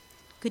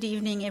Good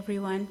evening,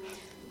 everyone.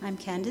 I'm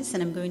Candice,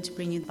 and I'm going to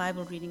bring you the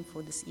Bible reading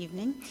for this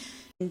evening,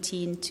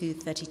 17 to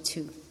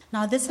 32.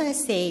 Now this I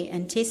say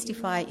and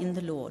testify in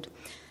the Lord,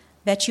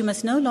 that you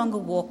must no longer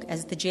walk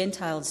as the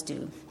Gentiles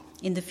do,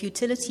 in the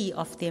futility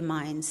of their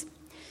minds.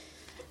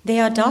 They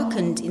are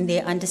darkened in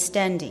their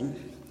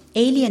understanding,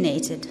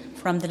 alienated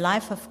from the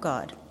life of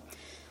God,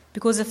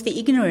 because of the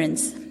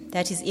ignorance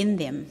that is in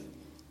them,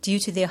 due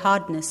to their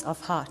hardness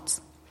of heart.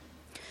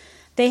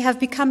 They have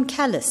become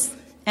callous,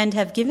 and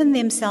have given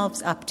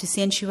themselves up to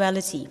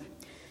sensuality,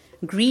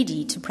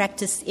 greedy to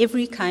practice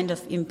every kind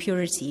of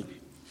impurity.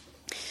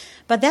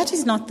 But that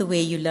is not the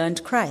way you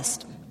learned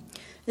Christ,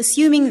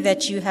 assuming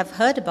that you have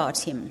heard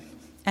about him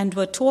and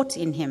were taught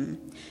in him,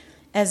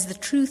 as the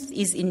truth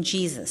is in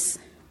Jesus,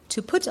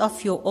 to put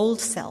off your old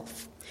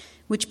self,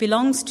 which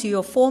belongs to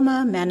your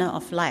former manner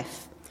of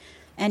life,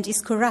 and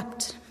is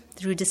corrupt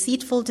through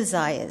deceitful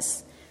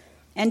desires,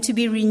 and to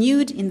be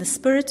renewed in the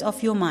spirit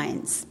of your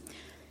minds,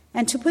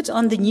 and to put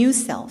on the new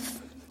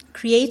self,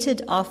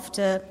 created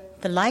after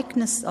the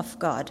likeness of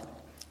God,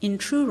 in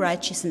true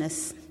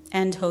righteousness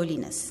and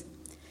holiness.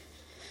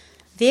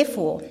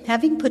 Therefore,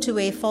 having put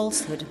away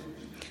falsehood,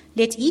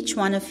 let each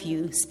one of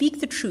you speak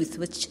the truth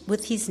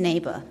with his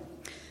neighbor,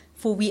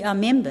 for we are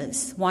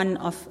members one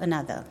of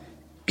another.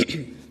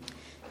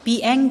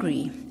 Be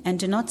angry and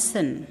do not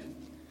sin.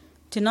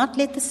 Do not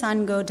let the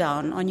sun go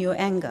down on your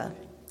anger,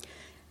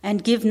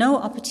 and give no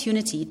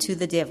opportunity to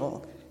the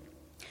devil.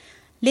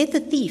 Let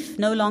the thief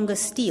no longer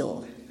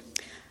steal,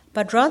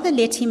 but rather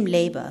let him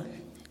labor,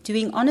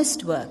 doing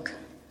honest work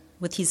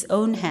with his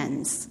own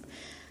hands,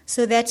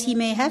 so that he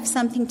may have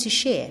something to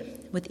share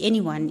with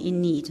anyone in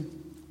need.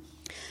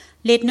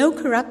 Let no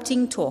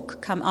corrupting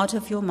talk come out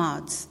of your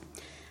mouths,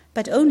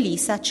 but only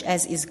such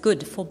as is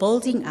good for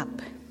building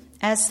up,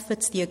 as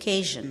fits the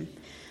occasion,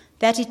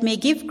 that it may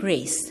give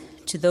grace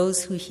to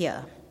those who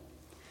hear.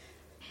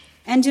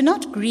 And do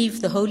not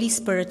grieve the Holy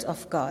Spirit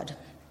of God,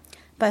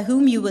 by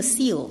whom you were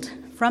sealed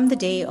from the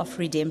day of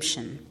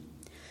redemption.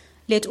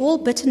 Let all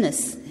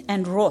bitterness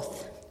and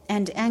wrath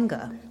and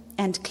anger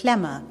and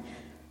clamor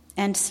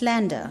and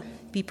slander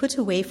be put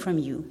away from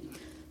you,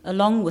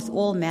 along with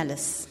all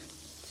malice.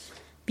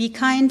 Be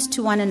kind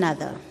to one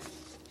another,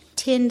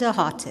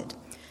 tender-hearted,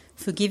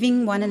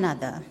 forgiving one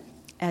another,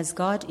 as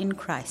God in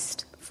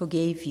Christ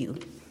forgave you.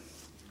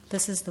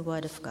 This is the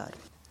word of God.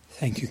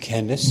 Thank you,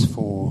 Candice,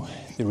 for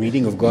the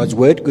reading of God's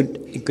word.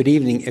 Good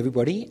evening,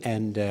 everybody,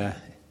 and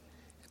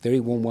very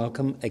warm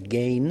welcome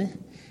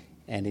again.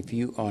 And if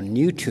you are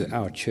new to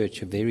our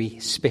church, a very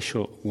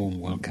special warm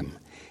welcome.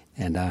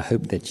 And I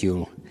hope that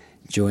you'll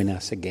join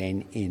us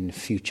again in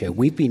future.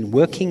 We've been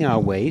working our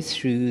way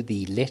through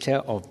the letter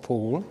of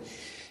Paul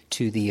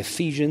to the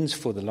Ephesians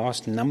for the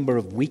last number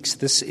of weeks.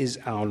 This is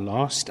our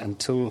last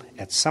until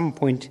at some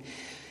point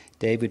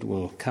David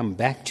will come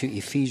back to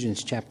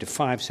Ephesians chapter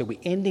 5. So we're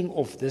ending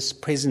off this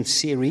present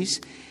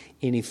series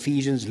in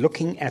Ephesians,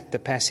 looking at the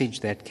passage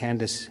that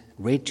Candice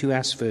read to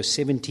us, verse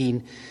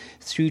 17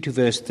 through to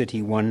verse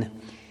 31.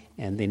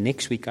 And then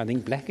next week, I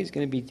think Black is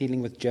going to be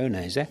dealing with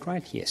Jonah. Is that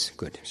right? Yes,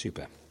 good,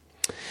 super.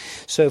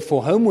 So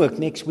for homework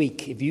next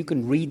week, if you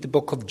can read the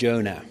book of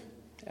Jonah.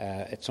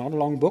 It's not a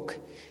long book,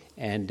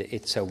 and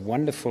it's a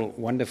wonderful,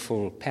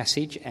 wonderful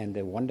passage and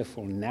a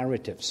wonderful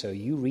narrative. So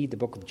you read the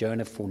book of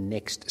Jonah for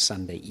next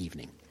Sunday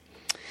evening.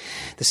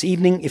 This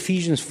evening,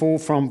 Ephesians 4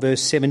 from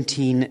verse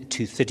 17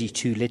 to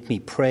 32. Let me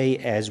pray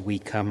as we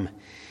come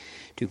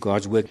to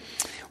God's word.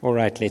 All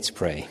right, let's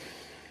pray.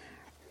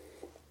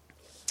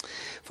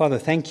 Father,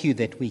 thank you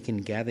that we can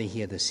gather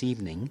here this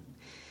evening.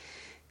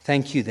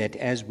 Thank you that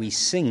as we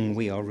sing,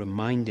 we are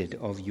reminded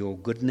of your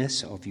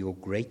goodness, of your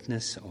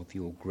greatness, of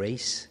your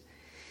grace.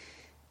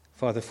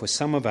 Father, for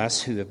some of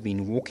us who have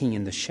been walking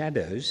in the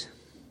shadows,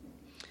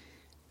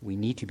 we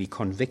need to be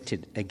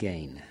convicted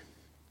again.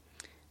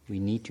 We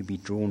need to be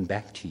drawn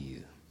back to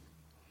you.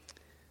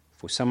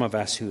 For some of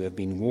us who have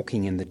been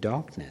walking in the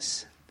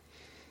darkness,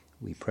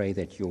 we pray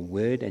that your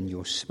word and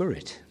your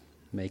spirit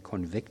may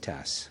convict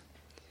us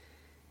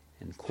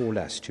and call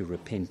us to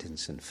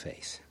repentance and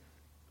faith.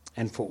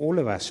 And for all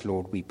of us,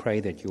 Lord, we pray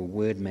that your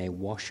word may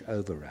wash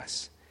over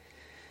us,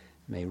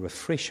 may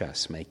refresh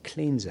us, may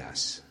cleanse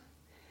us,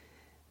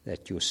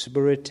 that your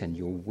spirit and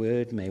your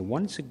word may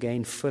once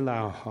again fill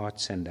our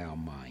hearts and our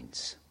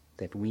minds,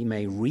 that we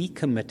may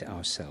recommit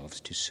ourselves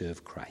to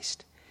serve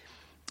Christ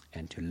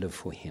and to live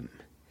for him.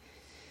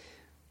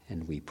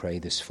 And we pray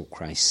this for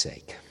Christ's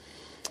sake.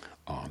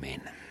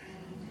 Amen.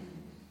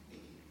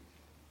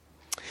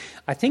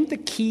 I think the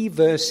key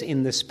verse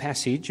in this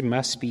passage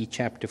must be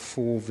chapter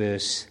 4,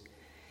 verse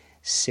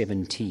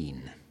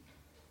 17.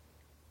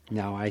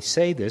 Now I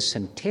say this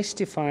and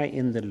testify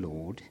in the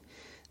Lord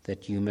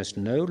that you must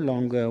no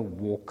longer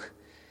walk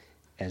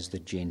as the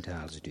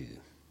Gentiles do.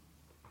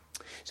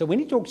 So when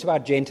he talks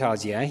about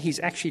Gentiles here, he's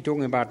actually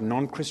talking about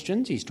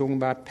non-Christians. He's talking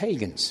about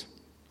pagans,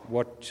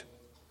 what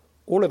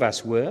all of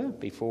us were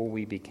before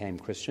we became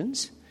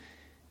Christians,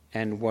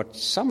 and what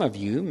some of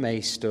you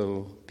may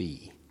still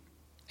be.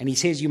 And he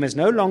says you must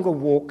no longer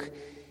walk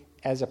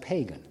as a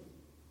pagan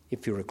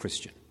if you're a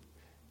Christian.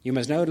 You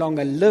must no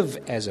longer live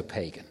as a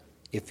pagan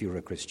if you're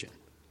a Christian.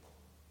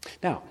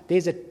 Now,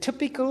 there's a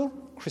typical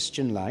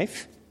Christian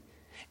life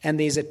and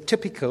there's a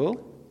typical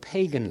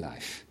pagan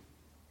life.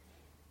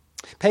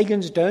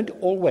 Pagans don't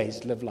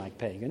always live like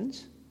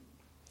pagans,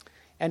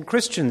 and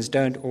Christians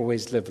don't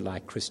always live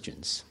like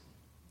Christians.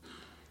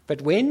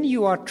 But when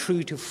you are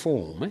true to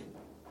form,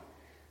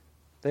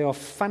 they are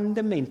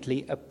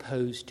fundamentally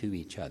opposed to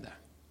each other.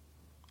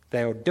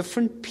 They are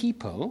different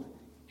people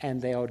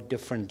and they are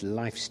different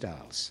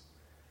lifestyles.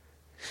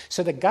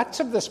 So the guts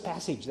of this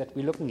passage that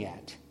we're looking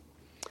at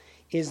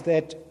is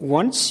that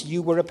once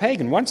you were a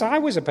pagan, once I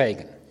was a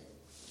pagan,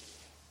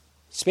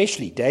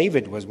 especially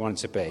David was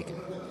once a pagan,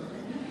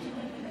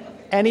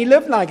 and he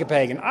lived like a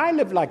pagan, I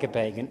lived like a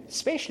pagan,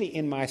 especially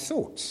in my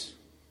thoughts.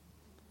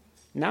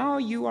 Now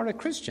you are a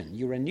Christian,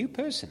 you're a new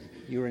person,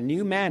 you're a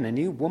new man, a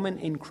new woman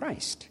in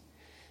Christ.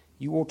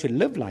 You ought to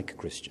live like a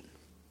Christian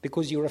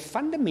because you're a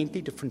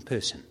fundamentally different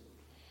person.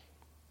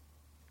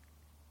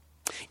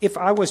 If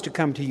I was to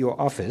come to your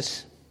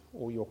office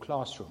or your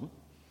classroom,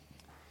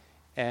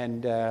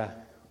 and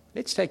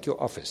let's take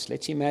your office.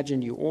 Let's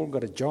imagine you all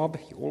got a job,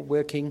 you're all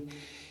working,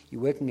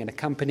 you're working in a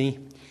company,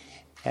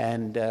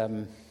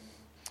 and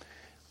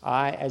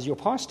I, as your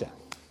pastor,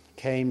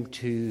 came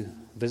to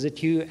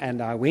visit you,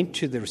 and I went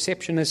to the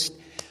receptionist.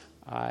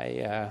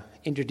 I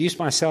introduced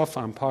myself.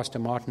 I'm Pastor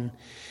Martin,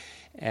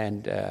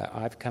 and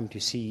I've come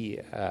to see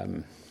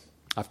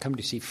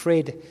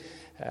Fred,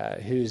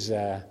 who's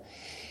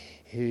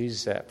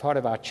part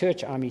of our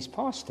church. I'm his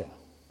pastor.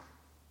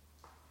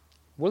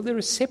 Will the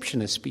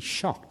receptionist be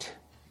shocked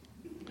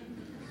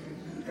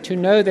to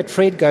know that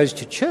Fred goes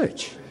to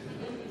church?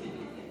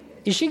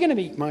 Is she going to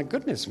be, my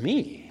goodness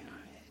me,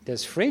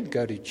 does Fred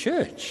go to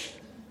church?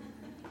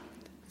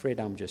 Fred,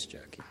 I'm just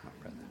joking, my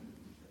brother.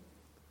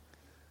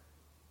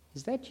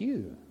 Is that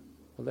you?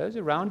 Will those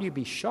around you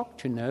be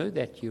shocked to know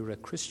that you're a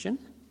Christian?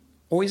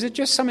 Or is it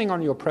just something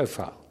on your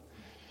profile?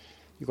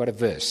 You've got a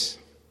verse.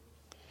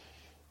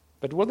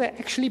 But will they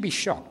actually be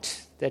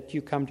shocked that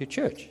you come to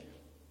church?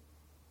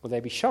 Will they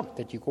be shocked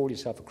that you call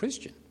yourself a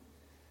Christian?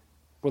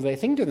 Will they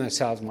think to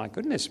themselves, my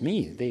goodness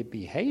me, their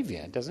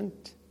behavior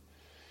doesn't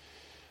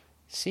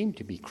seem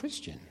to be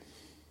Christian?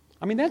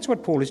 I mean, that's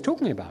what Paul is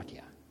talking about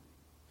here.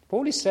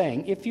 Paul is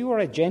saying, if you are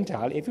a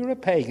Gentile, if you're a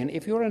pagan,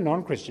 if you're a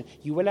non-Christian,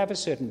 you will have a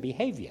certain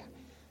behavior.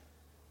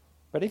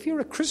 But if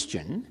you're a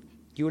Christian,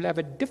 you will have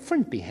a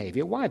different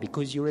behavior. Why?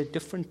 Because you're a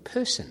different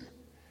person.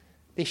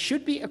 There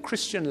should be a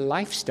Christian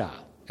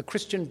lifestyle, a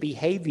Christian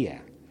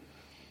behavior,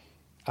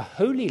 a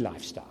holy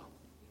lifestyle.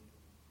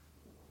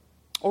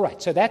 All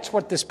right, so that's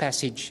what this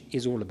passage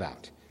is all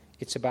about.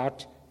 It's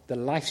about the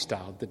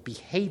lifestyle, the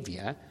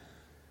behavior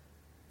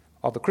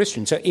of a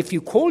Christian. So if you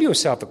call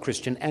yourself a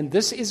Christian and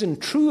this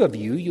isn't true of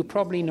you, you're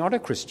probably not a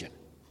Christian.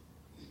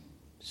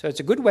 So it's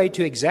a good way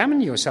to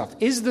examine yourself.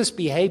 Is this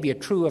behavior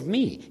true of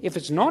me? If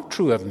it's not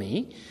true of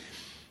me,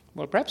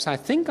 well, perhaps I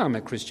think I'm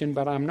a Christian,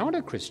 but I'm not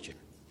a Christian.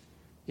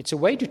 It's a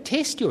way to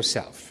test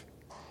yourself,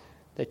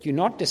 that you're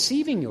not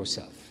deceiving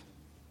yourself.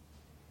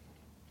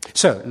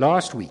 So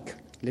last week,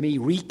 let me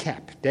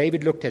recap.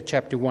 David looked at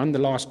chapter 1. The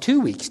last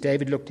 2 weeks,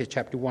 David looked at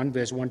chapter 1,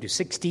 verse 1 to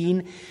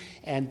 16.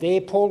 And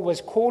there Paul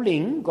was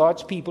calling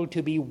God's people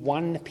to be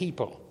one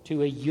people,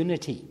 to a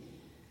unity.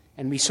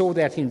 And we saw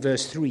that in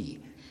verse 3,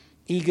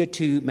 eager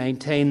to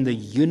maintain the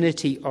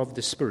unity of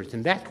the Spirit.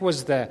 And that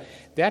was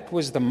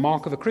the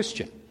mark of a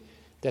Christian,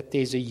 that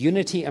there's a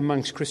unity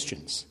amongst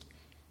Christians.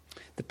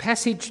 The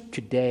passage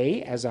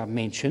today, as I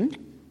mentioned,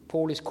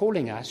 Paul is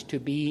calling us to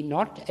be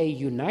not a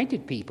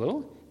united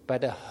people,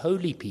 but a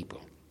holy people.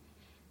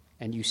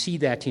 And you see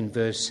that in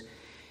verse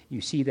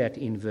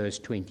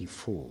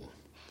 24,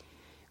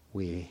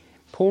 where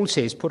Paul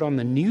says, put on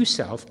the new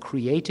self,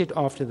 created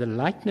after the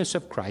likeness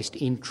of Christ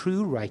in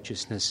true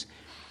righteousness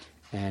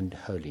and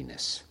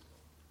holiness.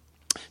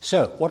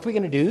 So what we're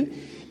going to do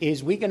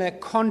is we're going to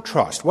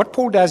contrast. What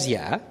Paul does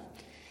here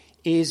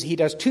is he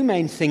does two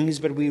main things,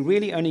 but we're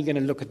really only going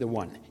to look at the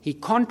one. He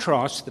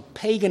contrasts the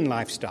pagan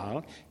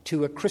lifestyle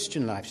to a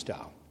Christian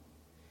lifestyle.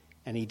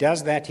 And he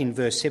does that in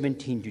verse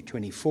 17 to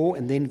 24,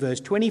 and then verse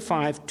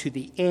 25 to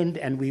the end,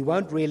 and we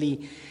won't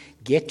really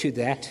get to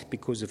that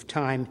because of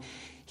time.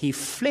 He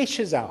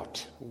fleshes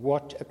out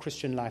what a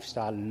Christian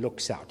lifestyle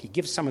looks out. He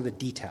gives some of the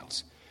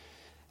details.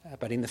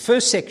 But in the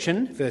first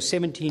section, verse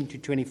 17 to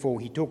 24,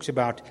 he talks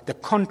about the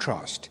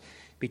contrast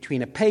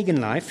between a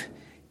pagan life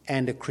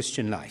and a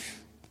Christian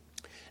life.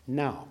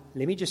 Now,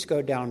 let me just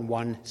go down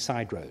one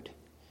side road.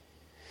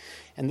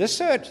 And this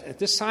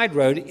side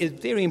road is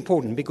very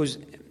important because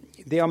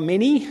there are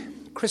many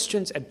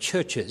Christians at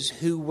churches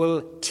who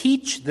will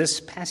teach this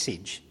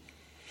passage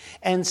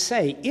and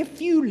say, if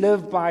you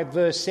live by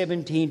verse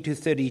 17 to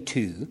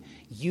 32,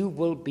 you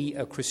will be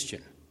a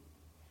Christian.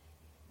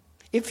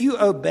 If you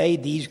obey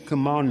these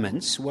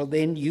commandments, well,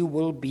 then you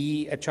will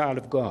be a child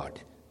of God.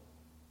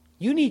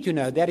 You need to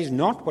know that is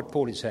not what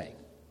Paul is saying.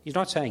 He's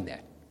not saying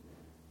that.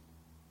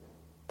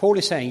 Paul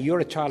is saying you're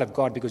a child of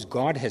God because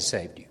God has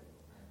saved you.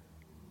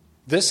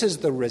 This is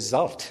the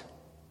result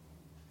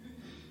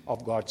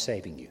of God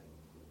saving you.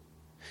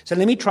 So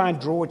let me try and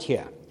draw it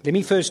here.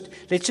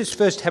 Let's just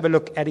first have a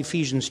look at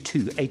Ephesians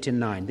 2, 8 and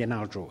 9, then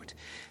I'll draw it.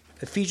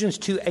 Ephesians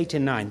 2, 8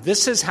 and 9.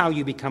 This is how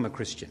you become a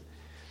Christian.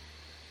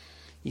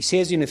 He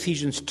says in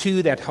Ephesians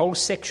 2, that whole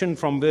section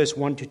from verse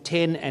 1 to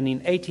 10, and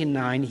in 8 and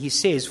 9, he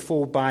says,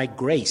 "For by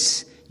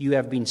grace you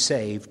have been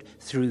saved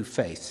through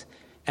faith.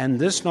 And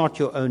this not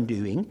your own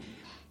doing,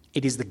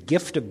 it is the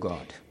gift of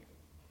God."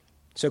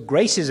 So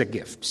grace is a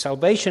gift.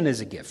 Salvation is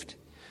a gift.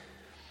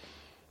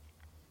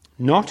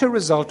 Not a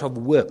result of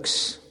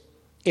works,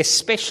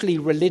 especially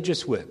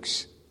religious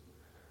works,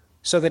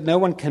 so that no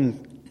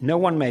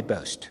one may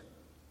boast.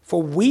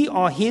 For we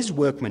are his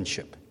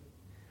workmanship,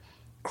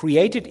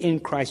 created in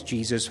Christ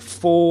Jesus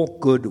for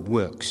good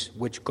works,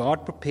 which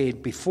God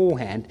prepared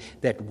beforehand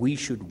that we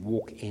should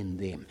walk in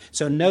them.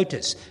 So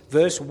notice,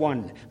 verse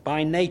 1,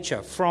 by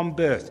nature, from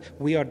birth,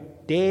 we are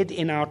dead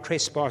in our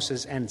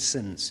trespasses and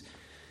sins,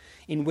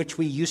 in which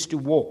we used to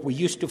walk. We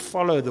used to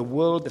follow the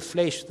world, the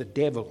flesh, the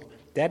devil.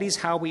 That is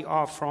how we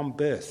are from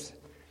birth.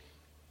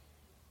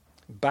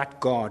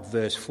 But God,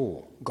 verse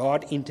 4,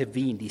 God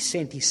intervened. He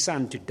sent his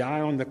Son to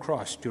die on the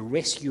cross to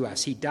rescue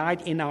us. He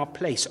died in our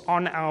place,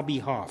 on our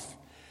behalf.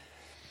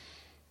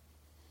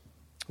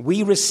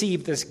 We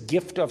receive this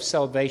gift of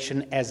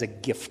salvation as a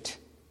gift,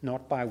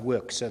 not by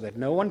works, so that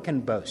no one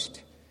can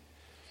boast.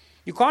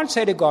 You can't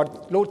say to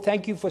God, "Lord,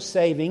 thank you for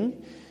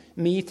saving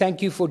me.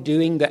 Thank you for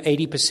doing the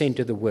 80%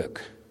 of the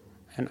work,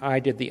 and I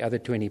did the other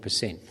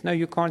 20%. No,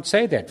 you can't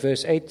say that.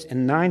 Verse 8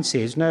 and 9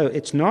 says, no,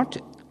 it's not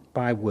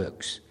by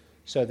works,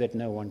 so that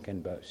no one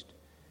can boast.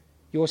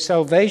 Your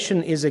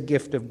salvation is a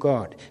gift of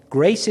God.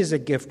 Grace is a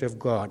gift of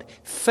God.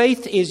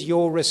 Faith is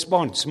your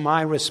response,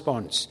 my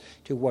response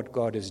to what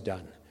God has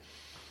done.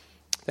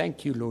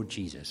 Thank you, Lord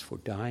Jesus, for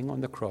dying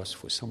on the cross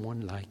for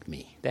someone like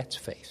me. That's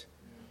faith.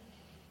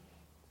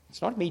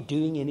 It's not me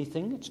doing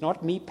anything. It's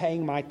not me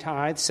paying my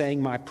tithe,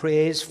 saying my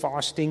prayers,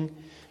 fasting.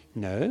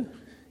 No,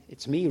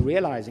 it's me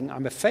realizing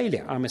I'm a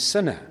failure. I'm a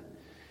sinner.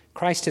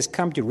 Christ has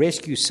come to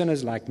rescue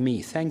sinners like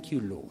me. Thank you,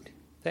 Lord.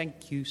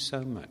 Thank you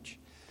so much.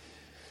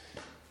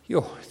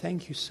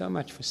 Thank you so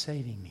much for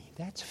saving me.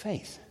 That's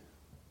faith.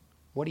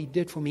 What he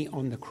did for me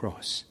on the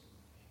cross.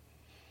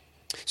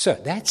 So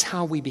that's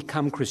how we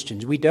become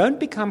Christians. We don't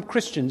become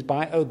Christians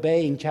by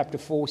obeying chapter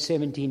 4,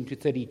 17 to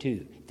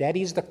 32. That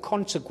is the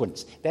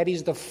consequence. That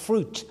is the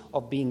fruit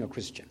of being a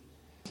Christian.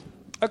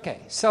 Okay,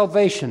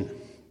 salvation.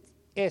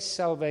 Yes,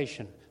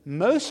 salvation.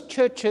 Most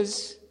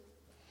churches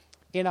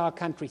in our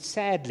country,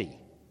 sadly,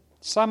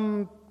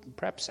 some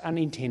perhaps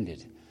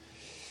unintended,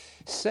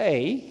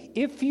 say,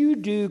 if you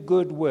do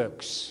good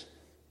works,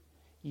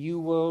 you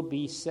will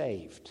be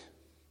saved.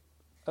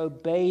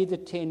 Obey the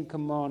 10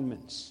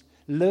 Commandments.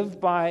 Live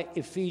by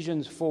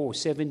Ephesians 4,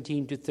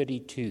 17 to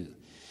 32.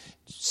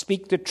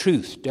 Speak the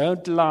truth.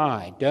 Don't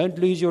lie. Don't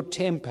lose your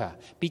temper.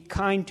 Be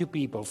kind to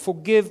people.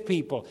 Forgive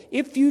people.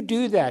 If you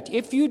do that,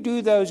 if you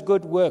do those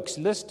good works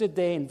listed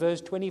there in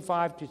verse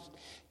 25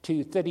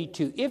 to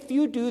 32, if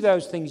you do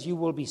those things, you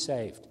will be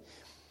saved.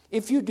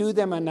 If you do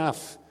them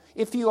enough,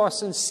 if you are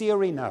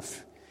sincere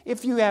enough,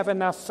 if you have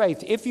enough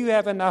faith, if you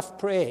have enough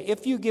prayer,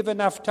 if you give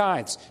enough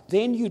tithes,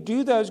 then you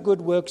do those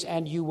good works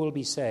and you will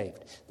be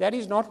saved. That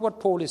is not what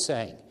Paul is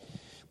saying.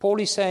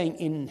 Paul is saying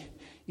in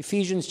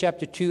Ephesians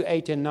chapter 2,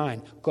 8 and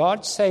 9,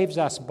 God saves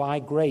us by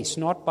grace,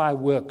 not by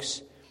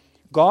works.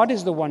 God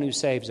is the one who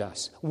saves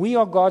us. We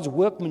are God's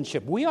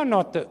workmanship. We are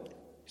not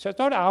so it's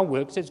not our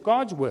works, it's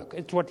God's work.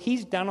 It's what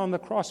he's done on the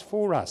cross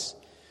for us.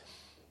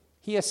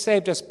 He has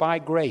saved us by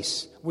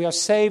grace. We are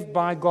saved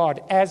by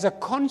God. As a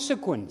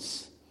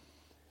consequence,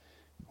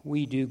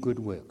 we do good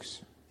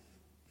works.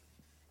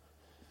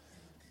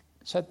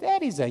 So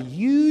that is a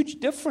huge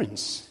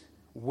difference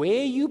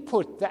where you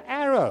put the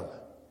arrow.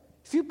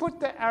 If you put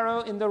the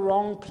arrow in the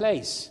wrong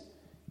place,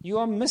 you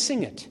are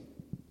missing it.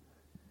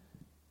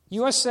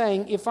 You are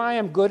saying, if I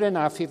am good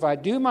enough, if I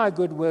do my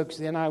good works,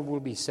 then I will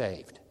be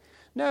saved.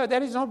 No,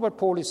 that is not what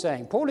Paul is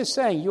saying. Paul is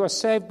saying you are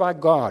saved by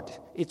God.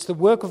 It's the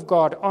work of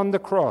God on the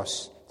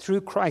cross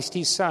through Christ,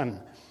 his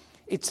Son.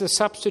 It's the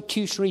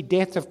substitutionary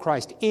death of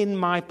Christ in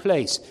my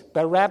place.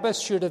 Barabbas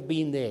should have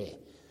been there.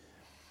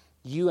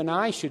 You and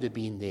I should have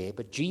been there,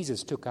 but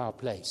Jesus took our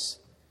place.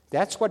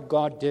 That's what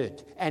God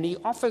did. And he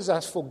offers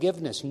us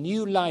forgiveness,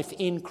 new life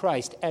in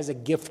Christ as a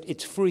gift.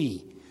 It's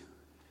free.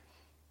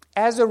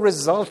 As a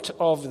result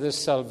of this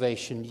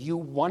salvation, you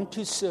want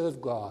to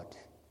serve God.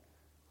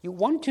 You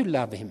want to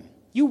love him.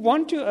 You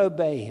want to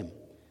obey him.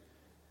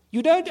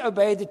 You don't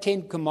obey the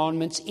 10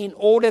 Commandments in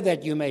order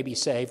that you may be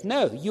saved.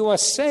 No, you are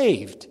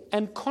saved,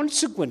 and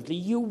consequently,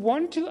 you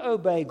want to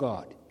obey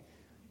God.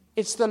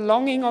 It's the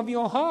longing of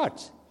your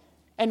heart.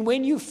 And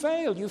when you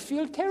fail, you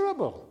feel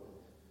terrible.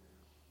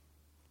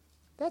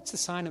 That's the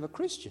sign of a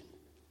Christian.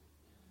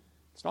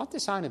 It's not the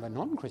sign of a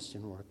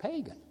non-Christian or a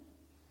pagan.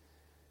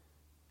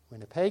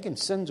 When a pagan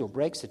sins or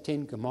breaks the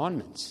 10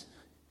 Commandments,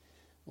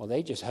 well,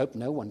 they just hope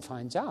no one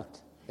finds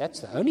out.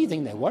 That's the only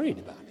thing they're worried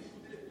about.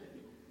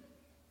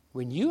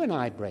 When you and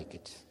I break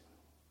it,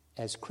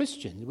 as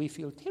Christians, we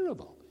feel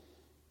terrible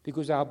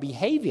because our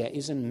behavior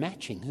isn't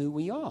matching who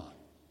we are.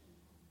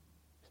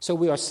 So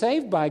we are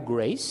saved by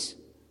grace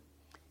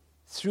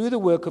through the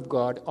work of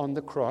God on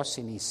the cross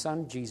in His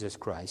Son, Jesus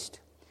Christ.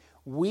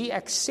 We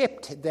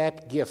accept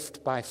that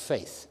gift by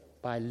faith,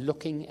 by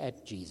looking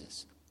at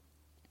Jesus.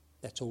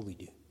 That's all we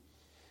do.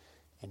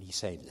 And He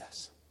saved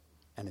us.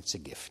 And it's a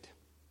gift.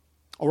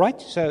 All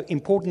right, so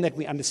important that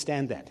we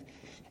understand that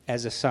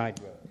as a side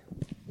road.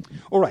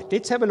 All right,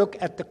 let's have a look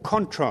at the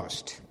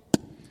contrast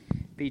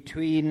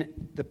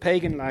between the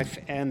pagan life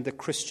and the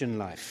Christian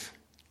life.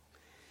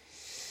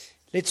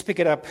 Let's pick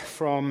it up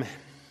from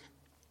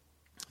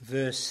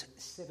verse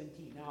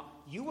 17. Now,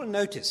 you will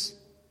notice,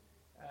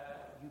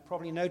 you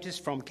probably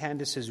noticed from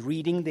Candace's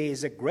reading,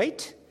 there's a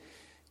great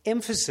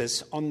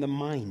emphasis on the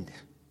mind,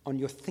 on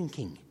your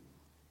thinking.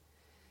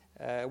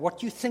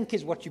 What you think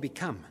is what you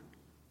become.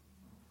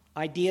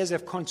 Ideas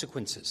have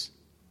consequences.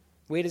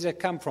 Where does it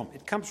come from?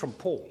 It comes from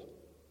Paul.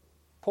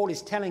 Paul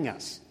is telling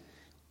us,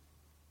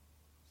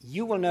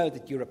 you will know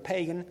that you're a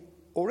pagan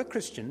or a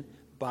Christian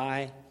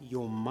by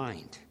your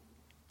mind.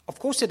 Of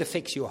course it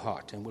affects your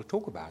heart, and we'll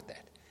talk about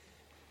that.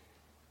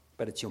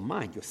 But it's your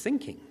mind, your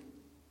thinking.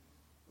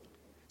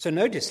 So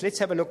notice, let's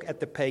have a look at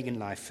the pagan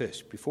life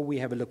first, before we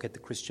have a look at the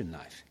Christian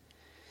life.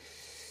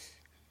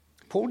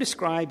 Paul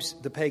describes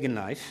the pagan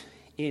life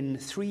in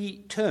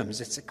 3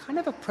 terms. It's a kind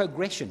of a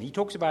progression. He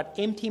talks about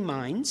empty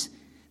minds,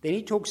 then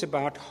he talks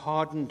about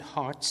hardened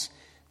hearts,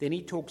 then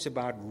he talks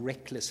about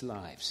reckless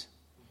lives.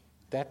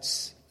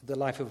 That's the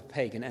life of a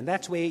pagan, and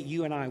that's where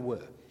you and I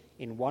were,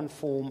 in one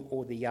form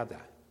or the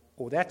other.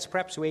 Or that's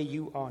perhaps where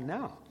you are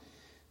now.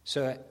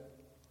 So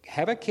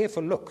have a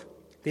careful look.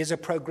 There's a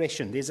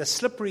progression. There's a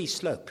slippery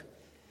slope.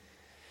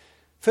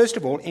 First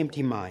of all,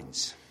 empty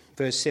minds.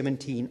 Verse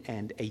 17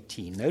 and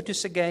 18.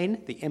 Notice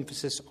again the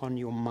emphasis on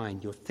your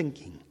mind, your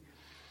thinking.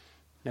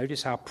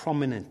 Notice how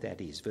prominent that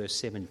is. Verse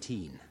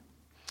 17.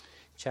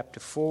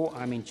 Chapter 4,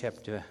 I'm in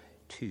chapter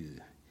 2.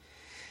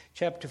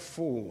 Chapter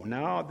 4,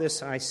 now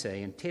this I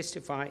say and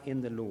testify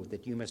in the Lord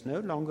that you must no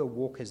longer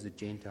walk as the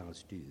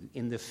Gentiles do,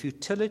 in the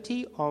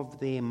futility of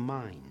their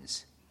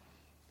minds.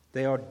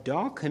 They are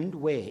darkened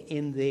where?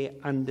 In their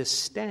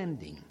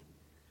understanding.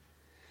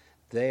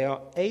 They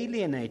are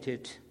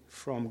alienated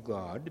from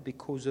God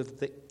because of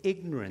the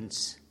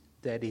ignorance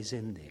that is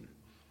in them.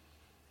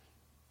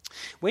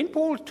 When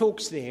Paul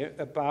talks there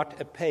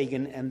about a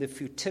pagan and the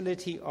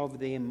futility of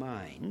their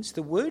minds,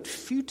 the word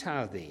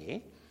futile there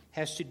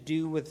has to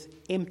do with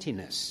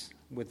emptiness,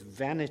 with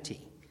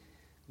vanity,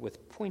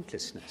 with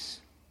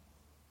pointlessness.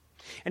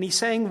 And he's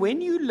saying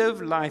when you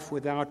live life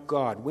without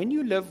God, when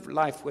you live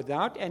life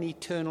without an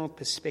eternal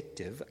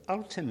perspective,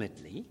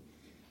 ultimately,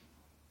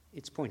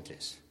 it's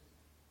pointless.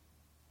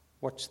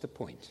 What's the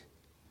point?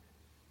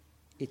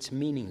 It's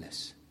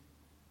meaningless.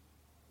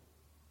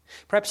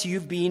 Perhaps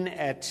you've been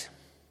at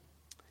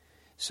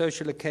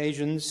social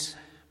occasions,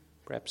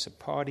 perhaps a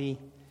party,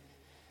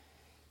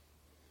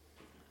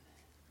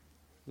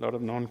 a lot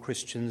of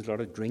non-Christians, a lot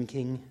of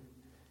drinking,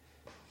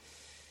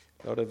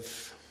 a lot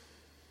of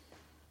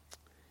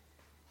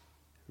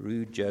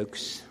rude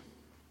jokes.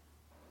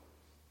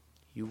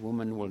 You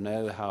women will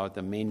know how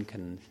the men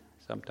can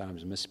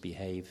sometimes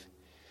misbehave.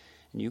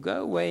 And you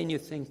go away and you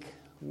think,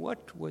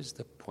 what was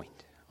the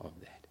point of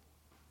that?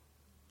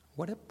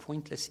 What a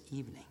pointless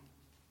evening.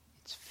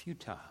 It's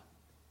futile.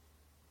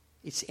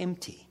 It's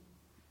empty.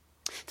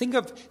 Think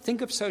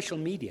of social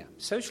media.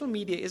 Social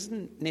media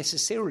isn't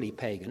necessarily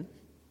pagan,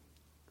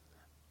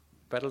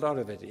 but a lot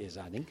of it is,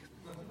 I think.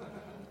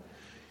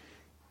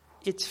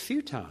 It's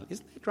futile,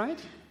 isn't it right?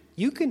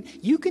 You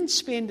can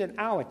spend an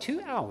hour,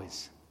 2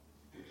 hours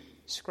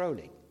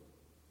scrolling.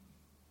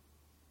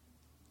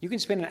 You can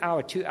spend an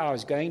hour, 2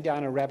 hours going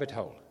down a rabbit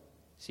hole.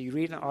 So you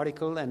read an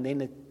article and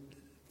then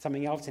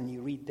something else and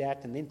you read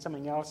that and then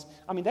something else.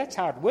 I mean, that's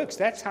how it works.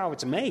 That's how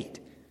it's made,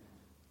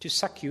 to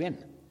suck you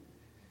in.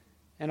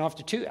 And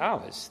after 2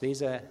 hours,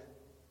 there's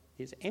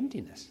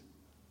emptiness.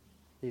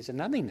 There's a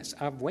nothingness.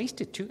 I've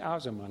wasted 2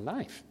 hours of my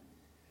life.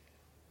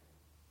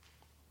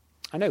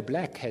 I know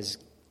Black has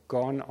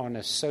gone on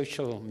a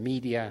social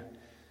media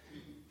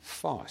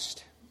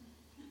fast.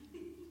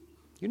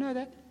 You know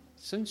that?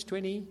 Since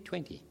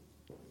 2020,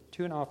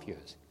 2.5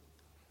 years.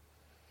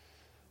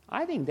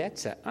 I think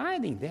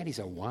that is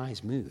a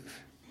wise move,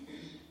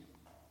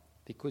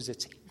 because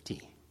it's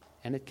empty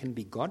and it can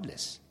be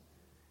godless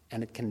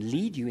and it can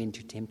lead you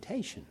into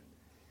temptation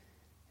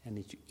and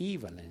into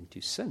evil and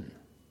into sin.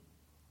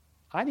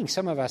 I think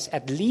some of us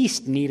at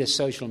least need a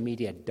social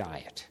media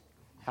diet.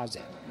 How's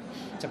that?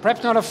 So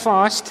perhaps not a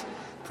fast,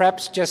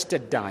 perhaps just a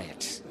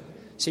diet.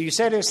 So you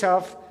say to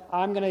yourself,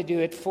 I'm going to do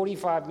it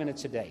 45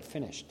 minutes a day.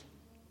 Finished.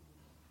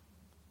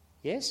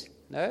 Yes?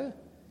 No?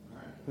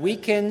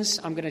 Weekends,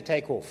 I'm going to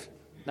take off.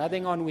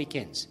 Nothing on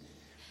weekends.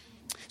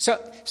 So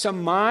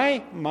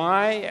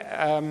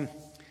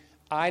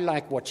I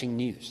like watching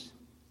news.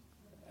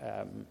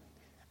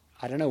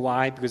 I don't know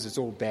why, because it's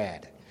all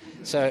bad.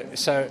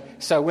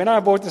 So when I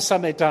bought the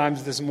Sunday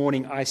Times this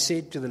morning, I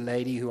said to the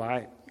lady who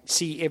I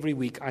see every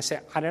week, I say,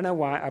 I don't know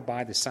why I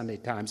buy the Sunday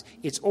Times.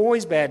 It's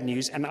always bad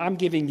news, and I'm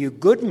giving you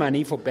good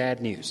money for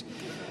bad news.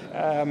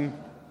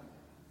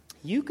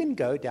 you can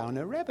go down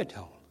a rabbit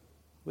hole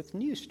with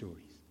news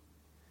stories.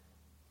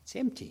 It's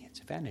empty. It's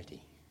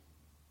vanity.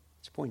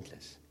 It's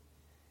pointless.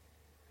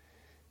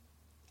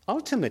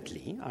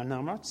 Ultimately, and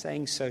I'm not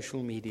saying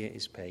social media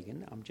is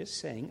pagan, I'm just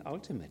saying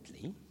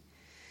ultimately,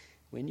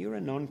 when you're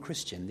a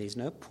non-Christian, there's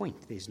no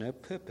point, there's no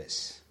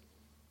purpose.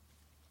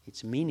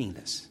 It's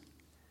meaningless.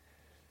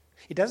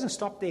 It doesn't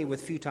stop there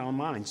with futile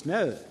minds.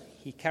 No,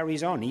 he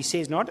carries on. He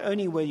says, not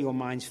only were your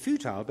minds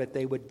futile, but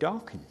they were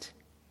darkened.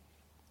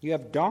 You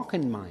have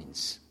darkened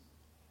minds.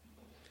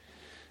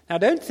 Now,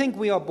 don't think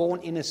we are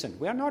born innocent.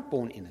 We are not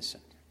born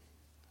innocent.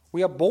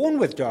 We are born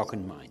with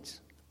darkened minds.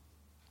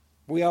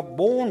 We are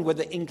born with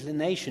the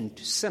inclination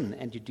to sin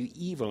and to do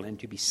evil and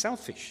to be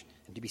selfish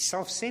and to be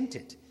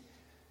self-centered.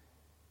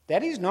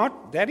 That is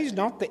not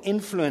the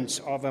influence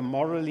of a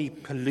morally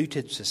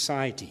polluted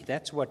society.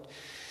 That's what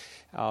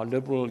our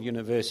liberal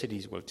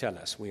universities will tell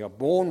us. We are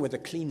born with a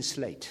clean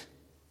slate,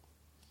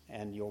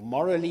 and your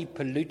morally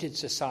polluted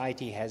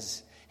society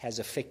has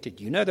affected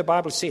you. You know, the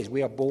Bible says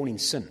we are born in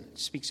sin. It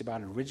speaks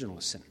about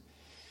original sin.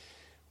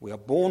 We are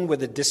born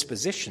with a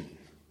disposition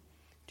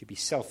to be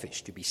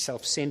selfish, to be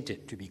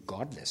self-centered, to be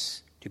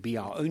godless, to be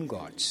our own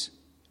gods.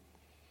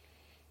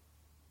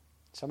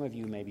 Some of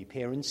you may be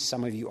parents.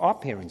 Some of you are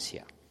parents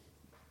here.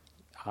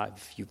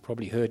 You've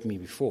probably heard me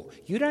before.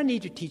 You don't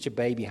need to teach a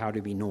baby how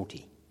to be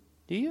naughty,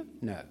 do you?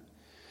 No.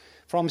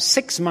 From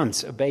 6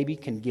 months, a baby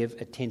can give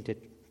a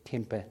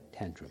temper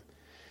tantrum.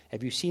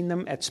 Have you seen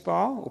them at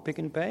Spar or Pick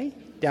and Pay?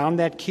 Down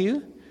that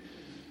queue?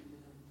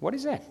 What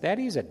is that? That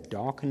is a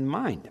darkened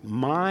mind.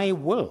 My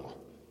will.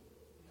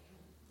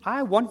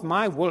 I want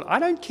my will. I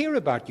don't care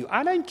about you.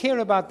 I don't care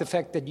about the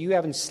fact that you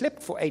haven't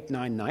slept for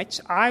 8-9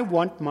 nights. I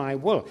want my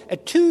will. A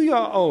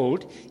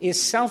 2-year-old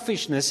is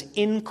selfishness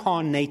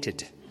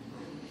incarnated.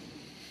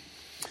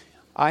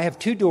 I have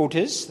 2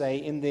 daughters. They're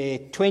in their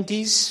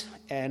 20s,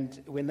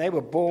 and when they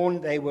were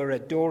born, they were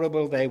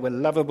adorable, they were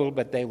lovable,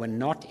 but they were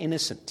not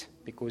innocent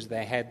because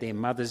they had their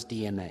mother's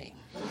DNA.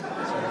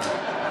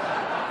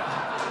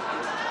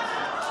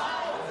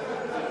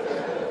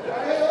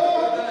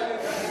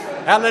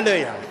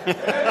 Hallelujah.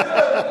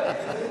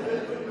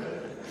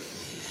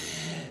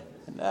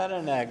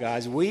 No,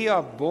 guys. We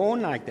are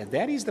born like that.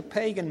 That is the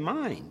pagan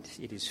mind.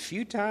 It is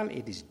futile.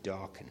 It is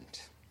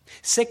darkened.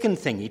 Second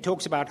thing, he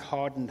talks about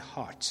hardened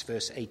hearts,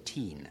 verse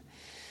 18.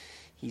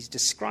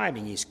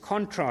 He's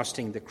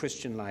contrasting the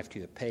Christian life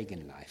to a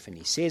pagan life. And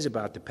he says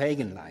about the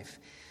pagan life,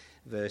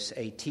 verse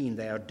 18,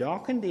 they are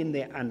darkened in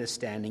their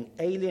understanding,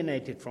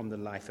 alienated from the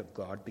life of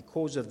God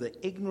because of the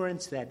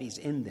ignorance that is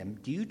in them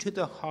due to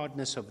the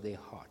hardness of their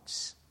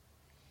hearts.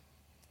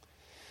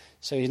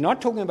 So he's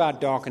not talking about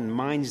darkened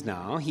minds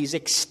now. He's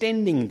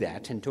extending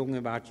that and talking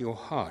about your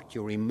heart,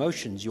 your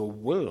emotions, your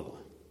will.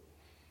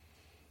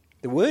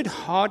 The word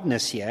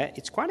hardness here,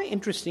 it's quite an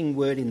interesting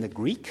word in the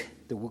Greek.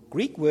 The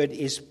Greek word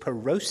is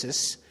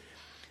porosis,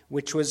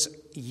 which was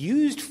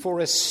used for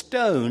a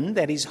stone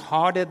that is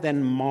harder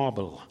than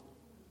marble.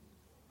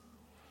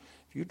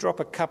 If you drop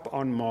a cup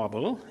on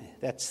marble,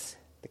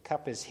 the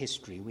cup is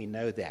history, we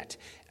know that.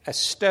 A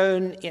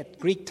stone at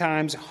Greek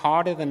times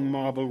harder than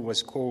marble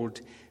was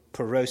called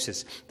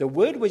porosis. The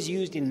word was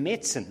used in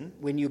medicine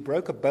when you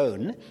broke a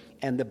bone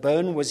and the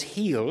bone was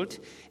healed,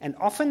 and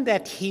often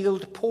that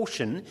healed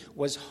portion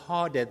was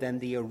harder than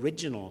the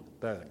original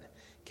bone.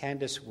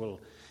 Candace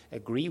will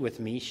agree with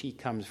me. She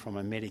comes from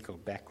a medical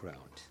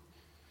background.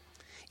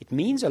 It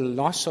means a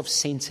loss of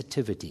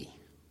sensitivity.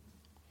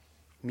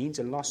 It means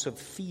a loss of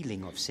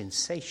feeling, of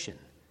sensation.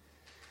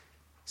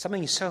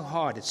 Something is so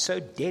hard, it's so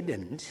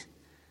deadened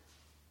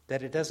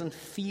that it doesn't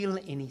feel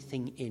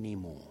anything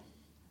anymore.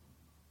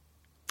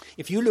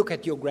 If you look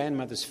at your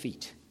grandmother's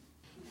feet,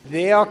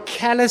 there are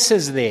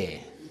calluses there.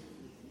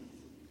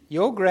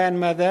 Your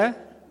grandmother,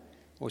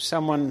 or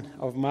someone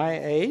of my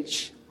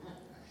age,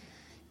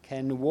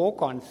 can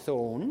walk on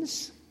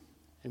thorns,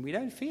 and we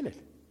don't feel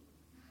it.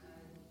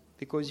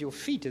 Because your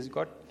feet has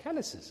got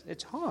calluses.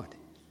 It's hard.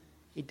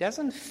 It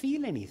doesn't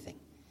feel anything.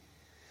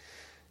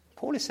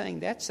 Paul is saying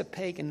that's a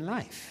pagan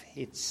life.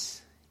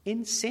 It's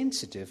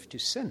insensitive to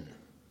sin.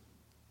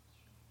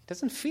 It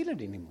doesn't feel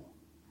it anymore.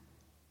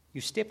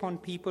 You step on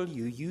people,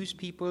 you use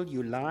people,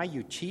 you lie,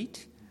 you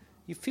cheat,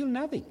 you feel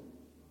nothing.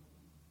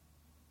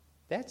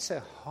 That's a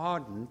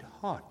hardened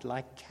heart,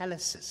 like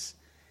calluses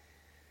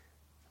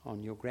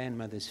on your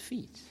grandmother's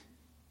feet.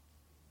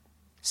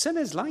 Sin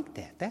is like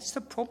that. That's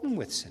the problem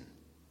with sin.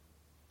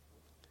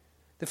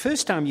 The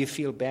first time you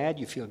feel bad,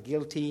 you feel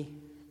guilty,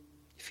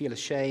 you feel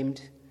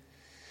ashamed.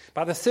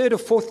 By the 3rd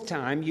or 4th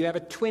time, you have a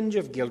twinge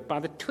of guilt. By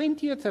the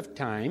 20th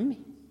time,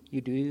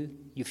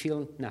 you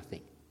feel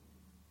nothing.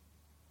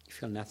 You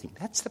feel nothing.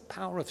 That's the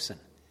power of sin.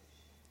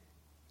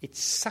 It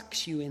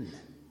sucks you in.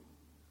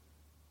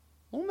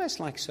 Almost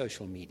like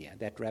social media,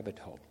 that rabbit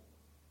hole.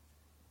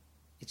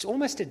 It's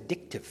almost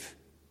addictive.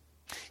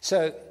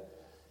 So,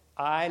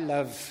 I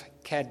love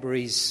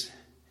Cadbury's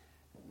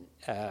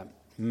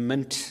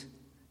mint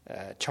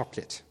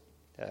chocolate.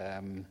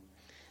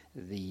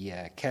 The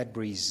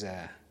Cadbury's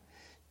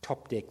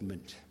Top Deck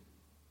Mint.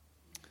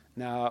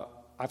 Now,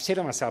 I've said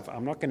to myself,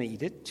 I'm not going to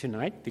eat it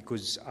tonight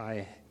because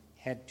I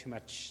had too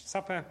much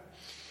supper,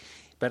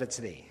 but it's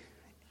there.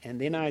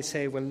 And then I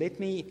say, well,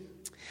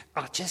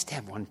 I'll just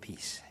have one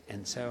piece.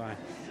 And so I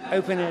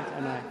open it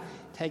and I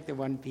take the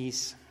one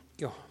piece.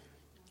 Yeah,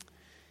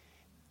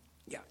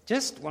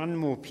 just one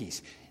more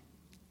piece.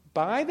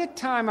 By the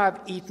time I've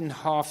eaten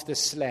half the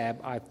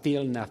slab, I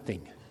feel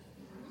nothing.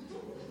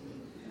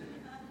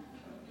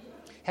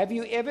 Have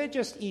you ever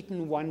just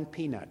eaten one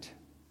peanut?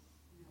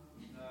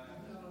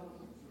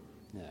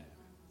 No.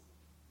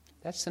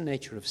 That's the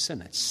nature of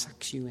sin. It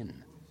sucks you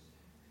in.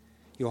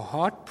 Your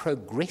heart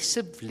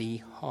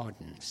progressively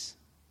hardens.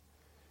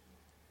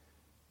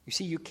 You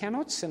see, you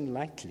cannot sin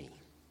lightly.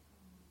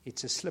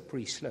 It's a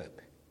slippery slope.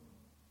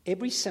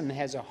 Every sin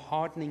has a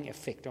hardening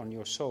effect on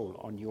your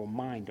soul, on your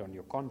mind, on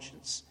your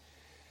conscience.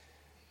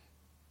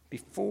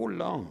 Before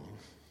long,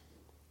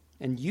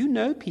 and you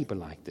know people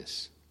like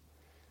this.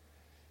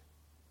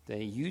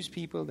 They use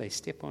people, they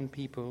step on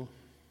people.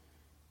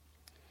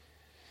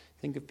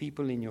 Think of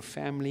people in your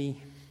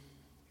family,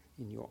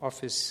 in your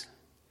office.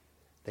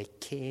 They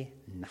care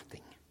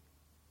nothing.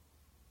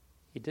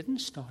 It didn't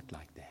start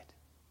like that.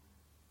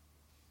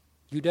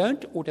 You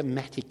don't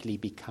automatically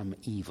become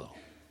evil.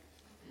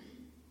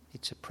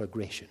 It's a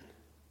progression.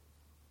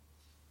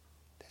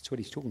 That's what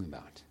he's talking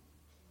about.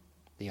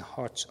 Their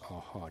hearts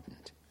are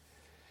hardened.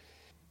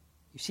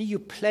 You see, you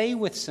play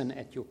with sin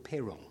at your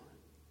peril.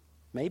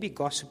 Maybe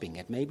gossiping,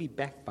 it may be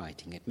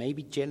backbiting, it may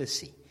be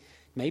jealousy,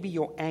 it may be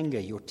your anger,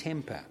 your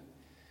temper.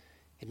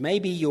 It may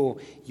be your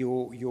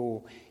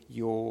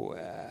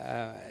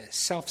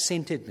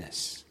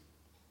self-centeredness.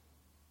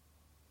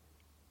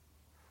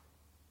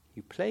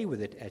 You play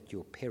with it at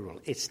your peril.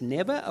 It's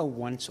never a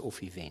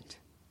once-off event.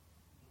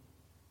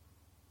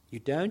 You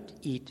don't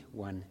eat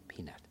one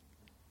peanut,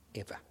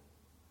 ever.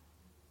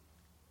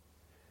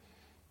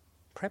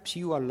 Perhaps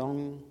you're a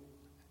long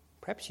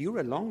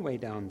way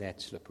down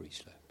that slippery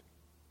slope.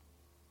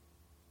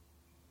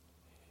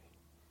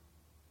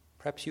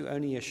 Perhaps you're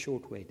only a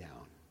short way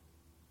down.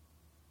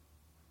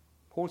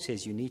 Paul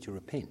says you need to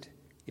repent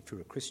if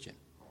you're a Christian.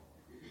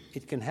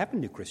 It can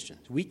happen to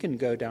Christians. We can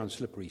go down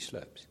slippery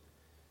slopes.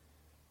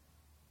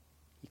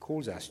 He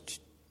calls us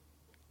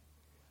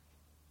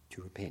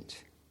to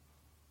repent,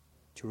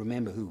 to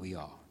remember who we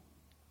are.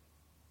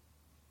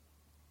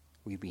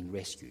 We've been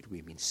rescued.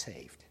 We've been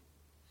saved.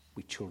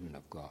 We're children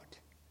of God.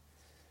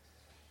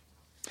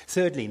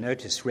 Thirdly,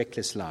 notice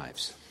reckless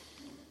lives.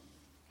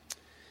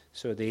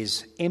 So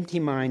there's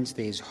empty minds,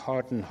 there's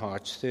hardened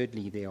hearts.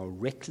 Thirdly, there are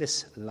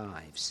reckless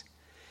lives.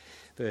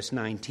 Verse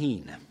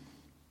 19.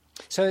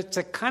 So it's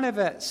a kind of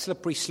a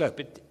slippery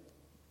slope.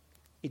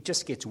 It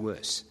just gets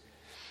worse.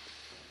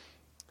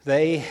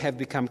 They have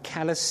become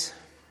callous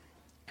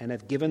and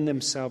have given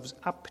themselves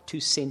up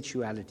to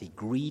sensuality,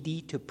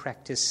 greedy to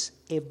practice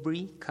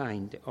every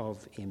kind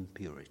of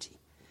impurity.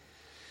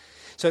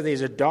 So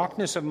there's a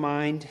darkness of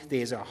mind,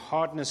 there's a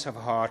hardness of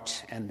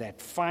heart, and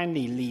that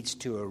finally leads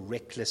to a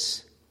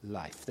reckless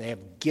life. They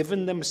have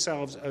given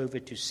themselves over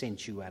to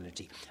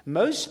sensuality.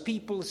 Most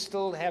people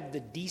still have the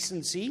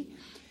decency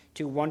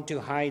to want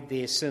to hide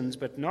their sins,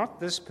 but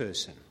not this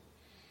person.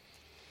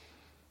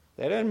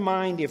 They don't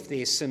mind if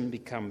their sin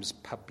becomes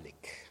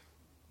public.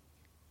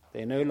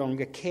 They no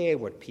longer care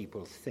what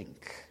people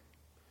think.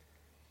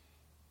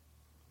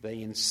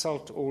 They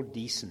insult all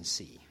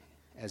decency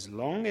as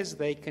long as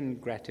they can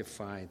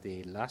gratify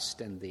their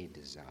lust and their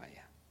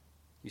desire.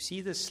 You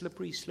see the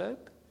slippery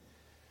slope?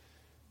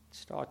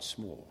 Start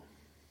small.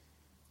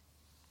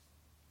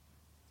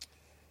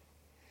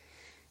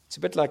 It's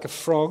a bit like a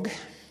frog.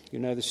 You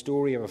know the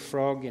story of a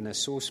frog in a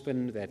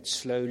saucepan that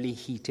slowly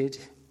heated.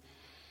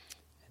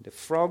 And a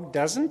frog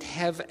doesn't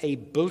have a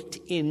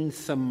built-in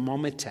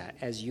thermometer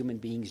as human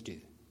beings do.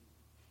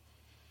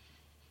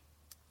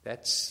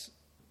 That's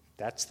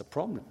the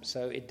problem.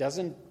 So it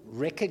doesn't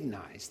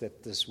recognize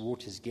that this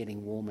water is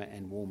getting warmer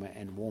and warmer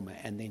and warmer,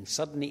 and then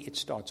suddenly it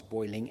starts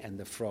boiling and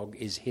the frog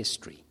is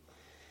history.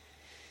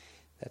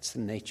 That's the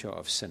nature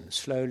of sin.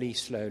 Slowly,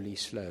 slowly,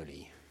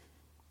 slowly.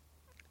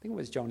 I think it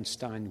was John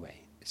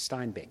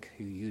Steinbeck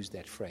who used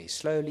that phrase.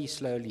 Slowly,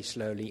 slowly,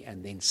 slowly,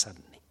 and then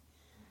suddenly.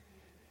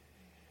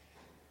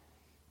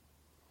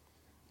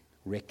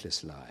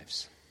 Reckless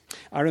lives.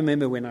 I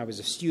remember when I was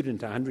a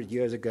student 100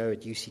 years ago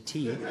at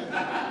UCT,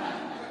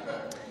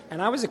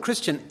 and I was a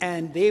Christian,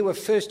 and they were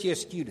first-year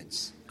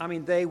students. I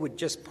mean, they would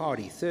just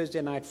party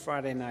Thursday night,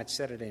 Friday night,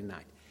 Saturday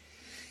night.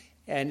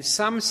 And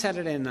some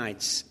Saturday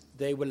nights,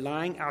 they were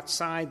lying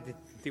outside.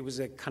 There was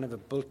a kind of a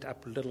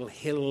built-up little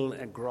hill,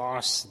 a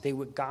grass. There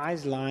were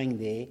guys lying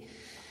there.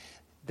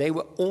 They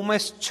were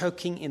almost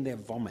choking in their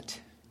vomit.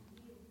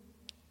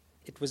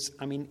 It was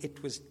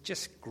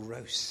just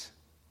gross.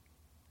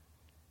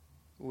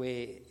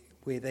 Where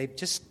they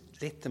just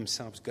let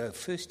themselves go.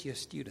 First-year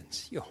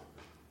students. Yo.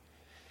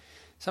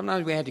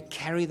 Sometimes we had to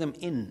carry them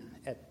in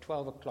at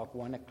 12 o'clock,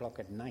 1 o'clock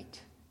at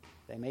night.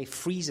 They may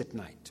freeze at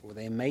night, or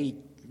they may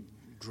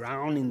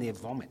drown in their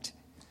vomit.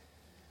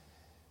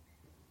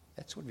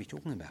 That's what we're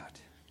talking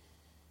about.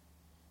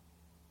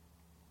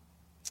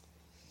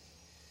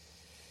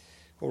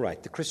 All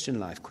right, the Christian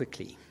life,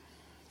 quickly.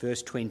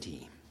 Verse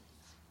 20.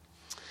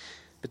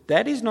 But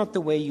that is not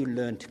the way you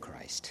learned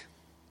Christ.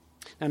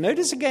 Now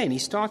notice again, he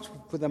starts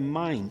with a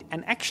mind,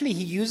 and actually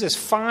he uses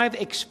 5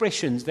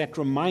 expressions that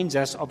reminds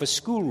us of a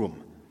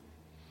schoolroom.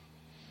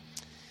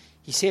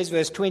 He says,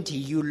 verse 20,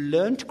 you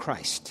learned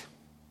Christ.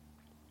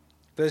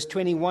 Verse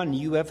 21,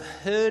 you have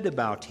heard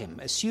about him,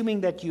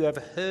 assuming that you have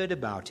heard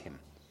about him.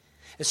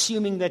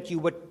 Assuming that you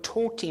were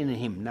taught in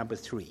him, number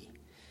 3.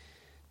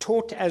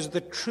 Taught as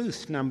the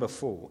truth, number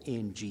 4,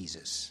 in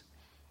Jesus.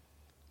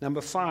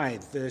 Number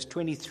 5, verse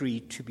 23,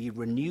 to be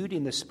renewed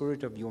in the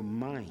spirit of your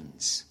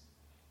minds.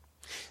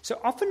 So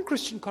often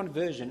Christian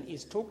conversion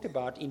is talked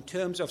about in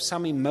terms of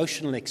some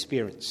emotional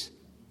experience.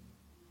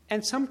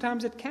 And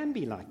sometimes it can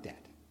be like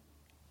that.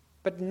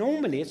 But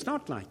normally it's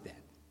not like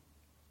that.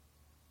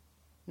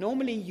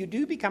 Normally you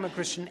do become a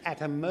Christian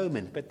at a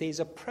moment, but there's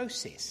a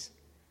process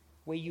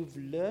where you've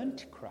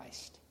learned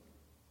Christ.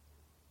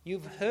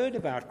 You've heard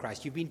about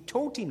Christ. You've been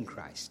taught in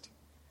Christ.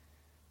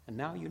 And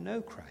now you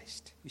know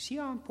Christ. You see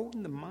how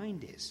important the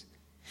mind is.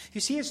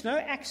 You see, it's no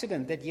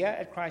accident that here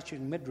at Christchurch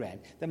Midrand,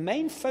 the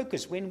main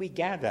focus when we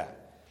gather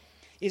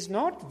is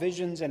not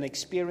visions and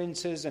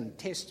experiences and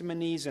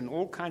testimonies and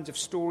all kinds of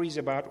stories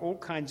about all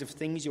kinds of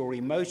things, your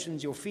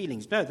emotions, your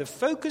feelings. No, the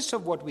focus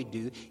of what we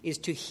do is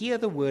to hear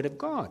the Word of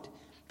God.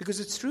 Because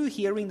it's through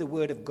hearing the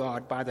Word of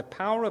God by the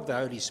power of the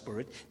Holy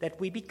Spirit that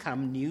we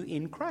become new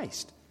in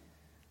Christ.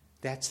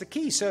 That's the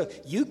key. So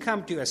you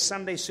come to a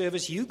Sunday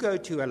service, you go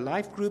to a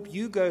life group,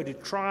 you go to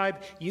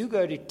tribe, you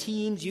go to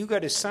teams, you go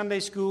to Sunday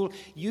school,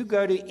 you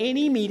go to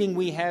any meeting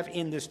we have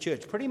in this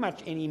church, pretty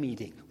much any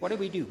meeting. What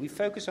do? We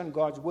focus on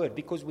God's Word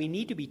because we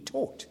need to be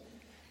taught.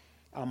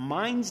 Our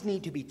minds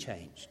need to be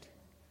changed.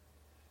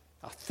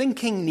 Our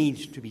thinking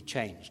needs to be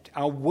changed.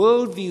 Our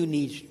worldview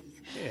needs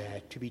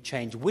to be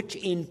changed, which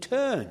in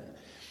turn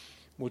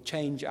will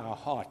change our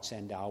hearts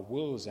and our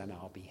wills and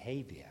our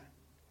behavior.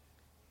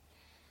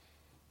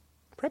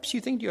 Perhaps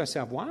you think to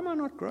yourself, why am I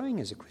not growing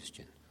as a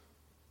Christian?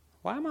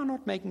 Why am I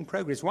not making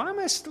progress? Why am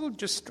I still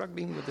just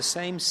struggling with the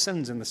same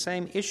sins and the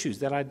same issues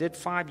that I did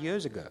 5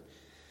 years ago?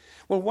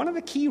 Well, one of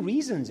the key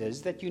reasons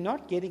is that you're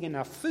not getting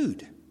enough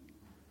food.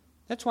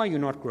 That's why you're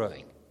not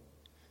growing.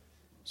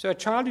 So a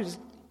child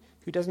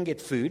who doesn't get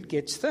food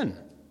gets thin.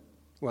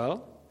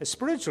 Well, a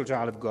spiritual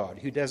child of God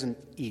who doesn't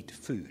eat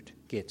food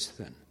gets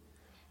thin.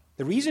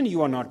 The reason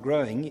you are not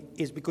growing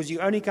is because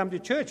you only come to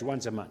church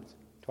once a month,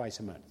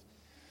 twice a month.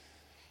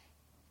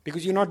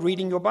 Because you're not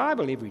reading your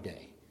Bible every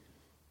day.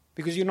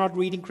 Because you're not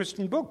reading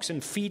Christian books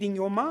and feeding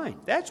your mind.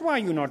 That's why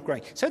you're not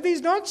growing. So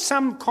there's not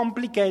some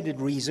complicated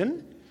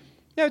reason.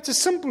 No, it's a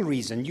simple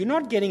reason. You're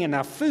not getting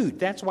enough food.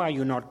 That's why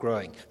you're not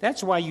growing.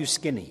 That's why you're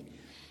skinny.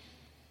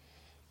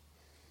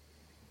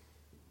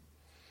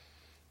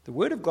 The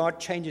Word of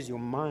God changes your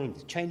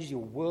mind, changes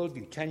your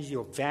worldview, changes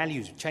your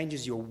values,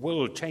 changes your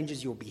will,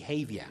 changes your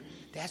behavior.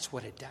 That's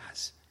what it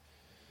does.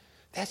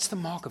 That's the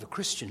mark of a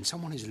Christian,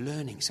 someone who's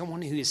learning,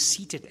 someone who is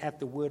seated at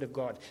the Word of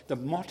God. The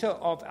motto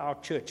of our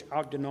church,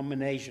 our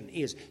denomination,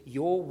 is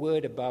your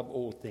word above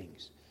all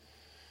things.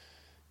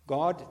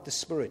 God, the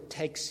Spirit,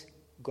 takes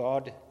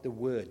God, the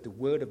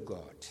Word of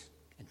God,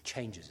 and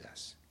changes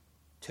us,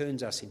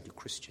 turns us into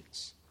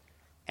Christians,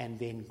 and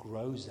then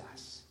grows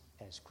us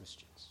as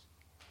Christians.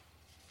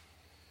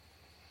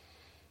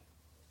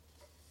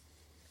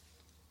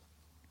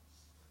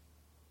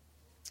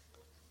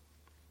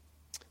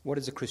 What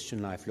does a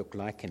Christian life look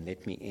like? And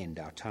let me end.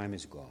 Our time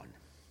is gone.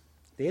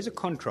 There's a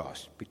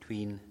contrast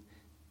between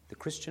the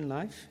Christian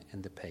life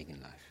and the pagan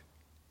life.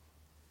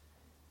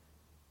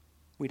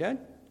 We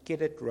don't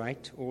get it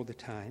right all the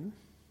time.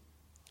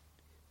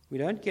 We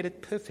don't get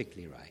it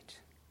perfectly right.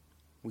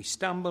 We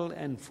stumble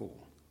and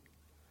fall.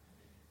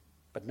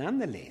 But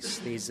nonetheless,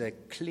 there's a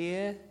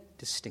clear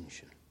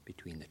distinction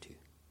between the two.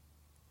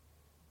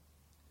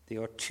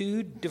 There are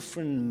two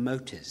different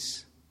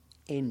motors,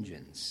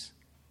 engines,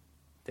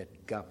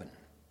 that govern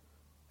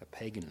a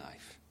pagan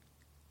life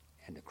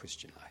and a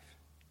Christian life.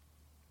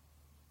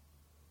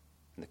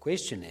 And the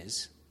question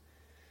is,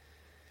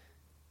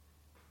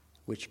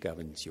 which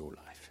governs your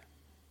life?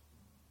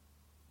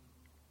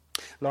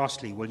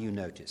 Lastly, will you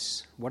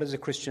notice, what does a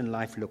Christian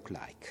life look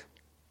like?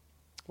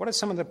 What are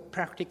some of the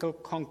practical,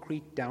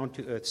 concrete,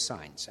 down-to-earth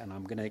signs? And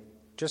I'm going to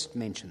just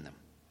mention them.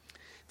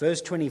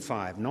 Verse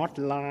 25, not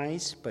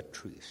lies, but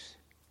truth.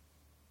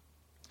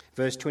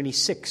 Verse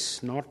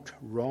 26, not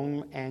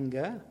wrong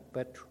anger,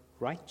 but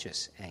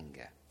righteous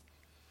anger.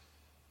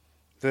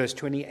 Verse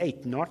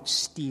 28, not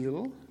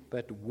steal,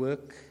 but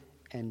work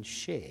and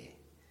share.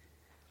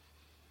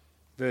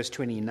 Verse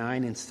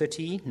 29 and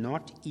 30,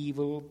 not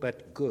evil,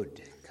 but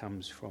good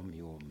comes from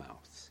your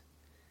mouth.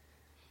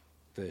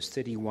 Verse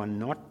 31,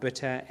 not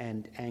bitter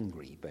and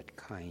angry, but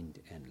kind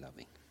and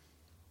loving.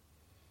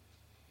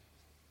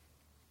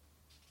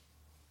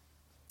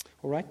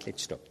 All right,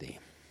 let's stop there.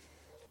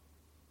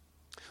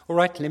 All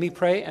right, let me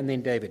pray, and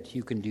then David,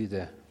 you can do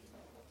the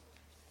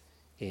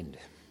end.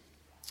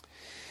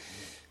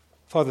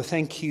 Father,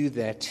 thank you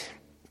that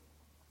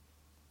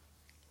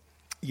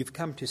you've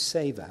come to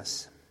save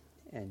us,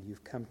 and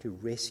you've come to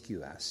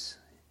rescue us.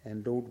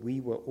 And Lord, we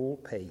were all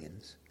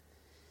pagans,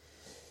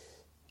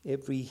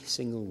 every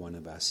single one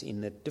of us,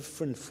 in the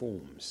different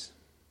forms.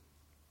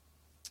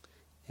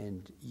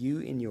 And you,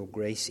 in your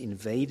grace,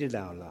 invaded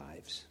our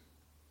lives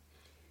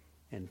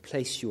and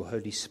placed your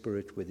Holy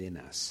Spirit within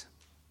us.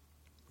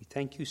 We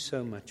thank you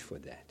so much for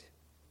that.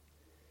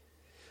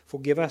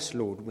 Forgive us,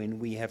 Lord, when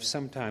we have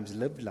sometimes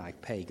lived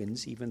like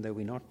pagans, even though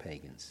we're not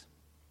pagans.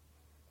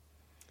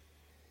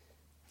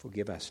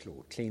 Forgive us,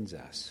 Lord. Cleanse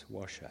us.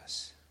 Wash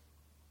us.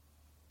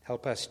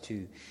 Help us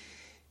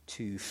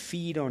to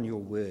feed on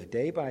your word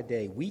day by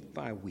day, week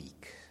by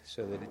week,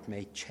 so that it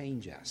may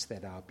change us,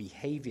 that our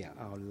behavior,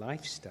 our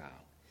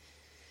lifestyle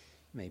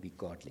may be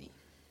godly,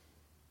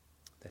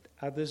 that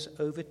others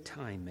over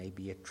time may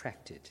be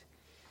attracted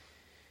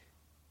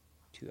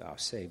to our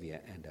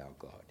Savior and our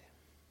God.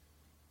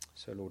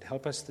 So, Lord,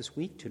 help us this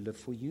week to live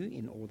for you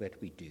in all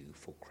that we do,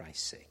 for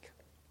Christ's sake.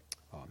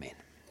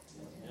 Amen.